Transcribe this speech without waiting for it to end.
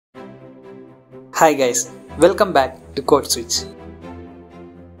Hi guys, welcome back to Code Switch.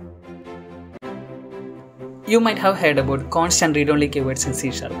 You might have heard about const and read-only keywords in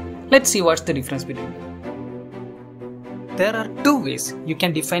C#. Let's see what's the difference between them. There are two ways you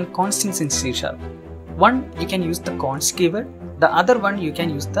can define constants in C#. One, you can use the const keyword. The other one, you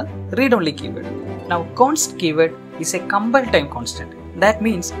can use the read-only keyword. Now, const keyword is a compile time constant. That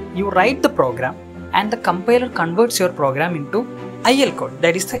means you write the program and the compiler converts your program into IL code,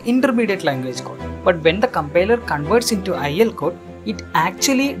 that is the intermediate language code. But when the compiler converts into IL code, it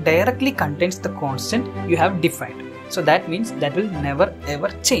actually directly contains the constant you have defined. So that means that will never ever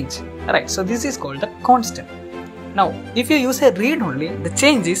change. Alright, so this is called the constant. Now, if you use a read only, the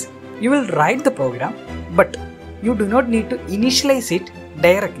change is you will write the program, but you do not need to initialize it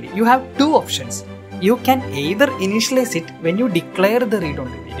directly. You have two options. You can either initialize it when you declare the read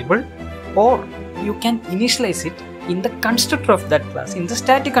only variable, or you can initialize it in the constructor of that class, in the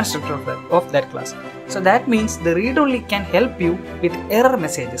static constructor of that class. So that means the read only can help you with error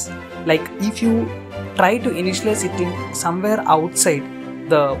messages. Like if you try to initialize it in somewhere outside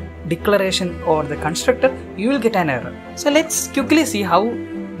the declaration or the constructor, you will get an error. So let's quickly see how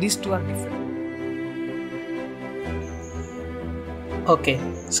these two are different. Okay,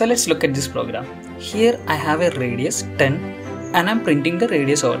 so let's look at this program. Here I have a radius 10 and I'm printing the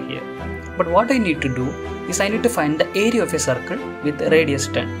radius over here. But what I need to do is I need to find the area of a circle with radius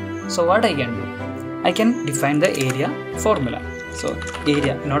 10. So what I can do? I can define the area formula. So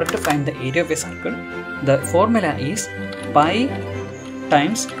area, in order to find the area of a circle, the formula is pi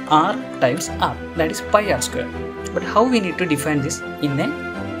times r times r, that is pi r square. But how we need to define this in a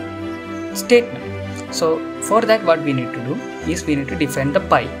statement? So for that what we need to do is we need to define the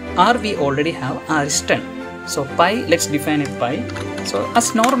pi. R we already have, r is 10. So pi, let's define it pi. So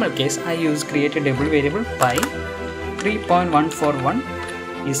as normal case, I create a double variable pi. 3.141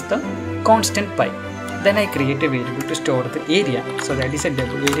 is the constant pi. Then I create a variable to store the area. So that is a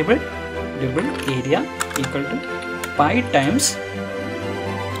double variable, double area equal to pi times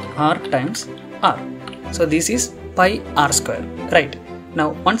r times r. So this is pi r square, right?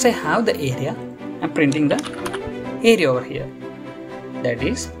 Now once I have the area, I'm printing the area over here. That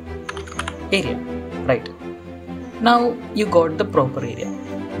is area, right? Now you got the proper area.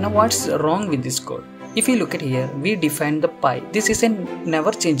 Now what's wrong with this code? If you look at here, we define the pi. This is a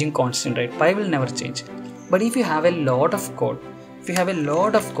never changing constant, right? Pi will never change. But if you have a lot of code, or a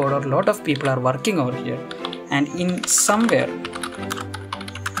lot of people are working over here, and in somewhere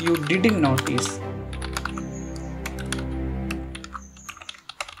you didn't notice,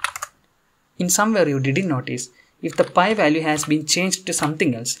 if the pi value has been changed to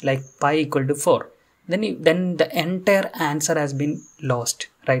something else, like pi equal to 4, then the entire answer has been lost,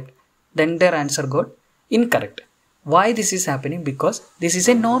 right? The entire answer got incorrect. Why this is happening? Because this is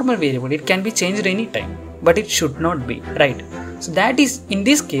a normal variable. It can be changed anytime, but it should not be, right? So that is, in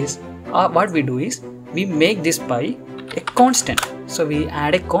this case, what we do is we make this pi a constant. So we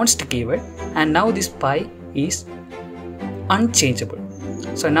add a const keyword, and now this pi is unchangeable.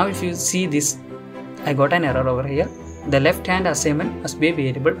 So now if you see this, I got an error over here. The left hand assignment must be a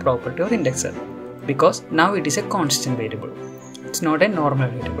variable property or indexer, because now it is a constant variable. It's not a normal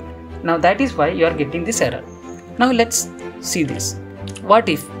variable. Now that is why you are getting this error. Now let's see this. What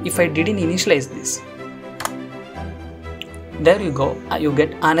if I didn't initialize this? There you go, you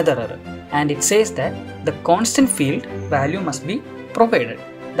get another error, and it says that the constant field value must be provided.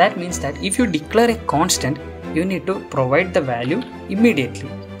 That means that if you declare a constant, you need to provide the value immediately.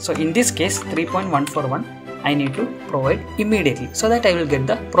 So in this case 3.141, I need to provide immediately so that I will get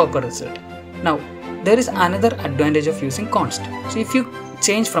the proper result. Now there is another advantage of using const. So if you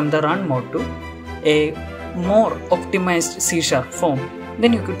change from the run mode to a more optimized C# form,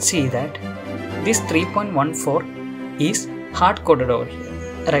 then you could see that this 3.14 is hard coded over here,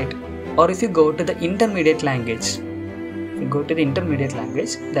 right? Or if you go to the intermediate language,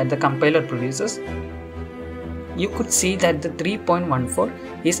 that the compiler produces, you could see that the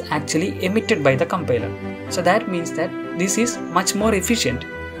 3.14 is actually emitted by the compiler. So that means that this is much more efficient,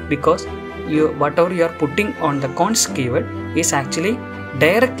 because whatever you are putting on the const keyword is actually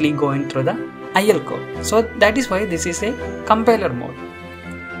directly going through the IL code. So that is why this is a compiler mode.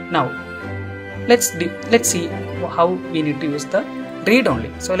 Now let's see how we need to use the read only.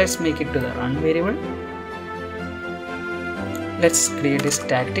 So let's make it to the run variable. Let's create a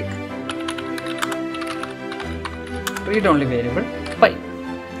static read only variable pi,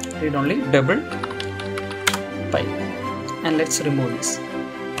 read only double pi, and let's remove this.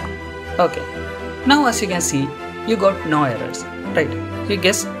 Okay, now as you can see, you got no errors, right? You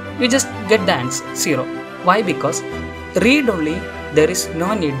just get the answer 0. Why? Because read only there is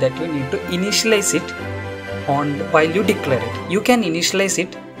no need that you need to initialize it while you declare it. You can initialize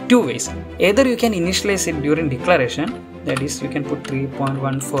it two ways. Either you can initialize it during declaration, that is you can put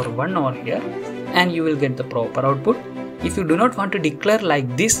 3.141 over here and you will get the proper output. If you do not want to declare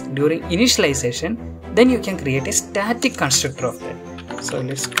like this during initialization, then you can create a static constructor of that. So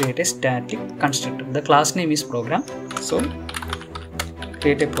let's create a static constructor. The class name is program. So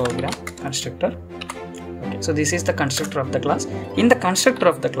create a program constructor. Okay, so this is the constructor of the class. In the constructor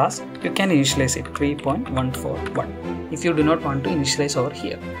of the class, you can initialize it 3.141 if you do not want to initialize over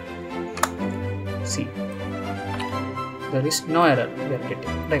here. See, there is no error we are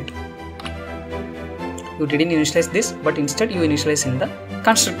getting, right? You didn't initialize this, but instead you initialize in the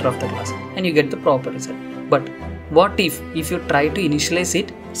constructor of the class and you get the proper result. But what if you try to initialize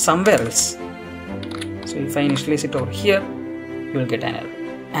it somewhere else? So if I initialize it over here, you will get an error.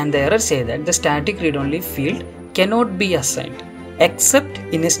 And the error says that the static read-only field cannot be assigned except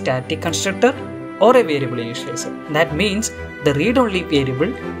in a static constructor or a variable initializer. That means the read-only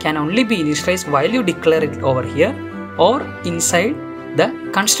variable can only be initialized while you declare it over here or inside the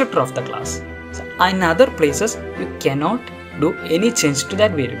constructor of the class. So in other places, you cannot do any change to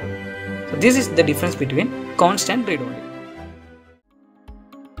that variable. So this is the difference between const and read-only.